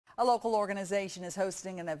A local organization is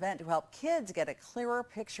hosting an event to help kids get a clearer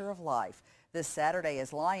picture of life. This Saturday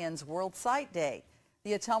is Lions World Sight Day.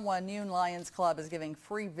 The Ottumwa Noon Lions Club is giving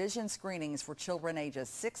free vision screenings for children ages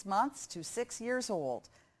 6 months to 6 years old.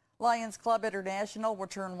 Lions Club International will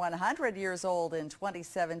turn 100 years old in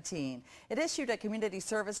 2017. It issued a community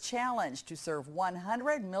service challenge to serve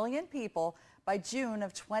 100 million people by June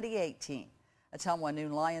of 2018. Ottumwa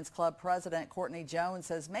Noon Lions Club President Courtney Jones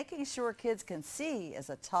says making sure kids can see is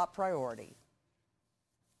a top priority.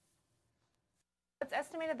 It's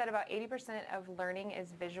estimated that about 80% of learning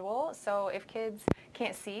is visual, so if kids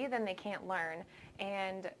can't see, then they can't learn.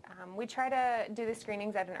 And we try to do the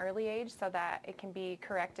screenings at an early age so that it can be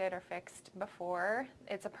corrected or fixed before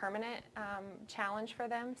it's a permanent challenge for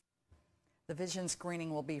them. The vision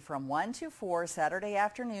screening will be from 1 to 4 Saturday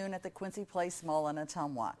afternoon at the Quincy Place Mall in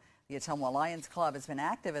Ottumwa. The Ottumwa Lions Club has been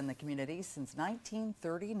active in the community since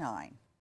 1939.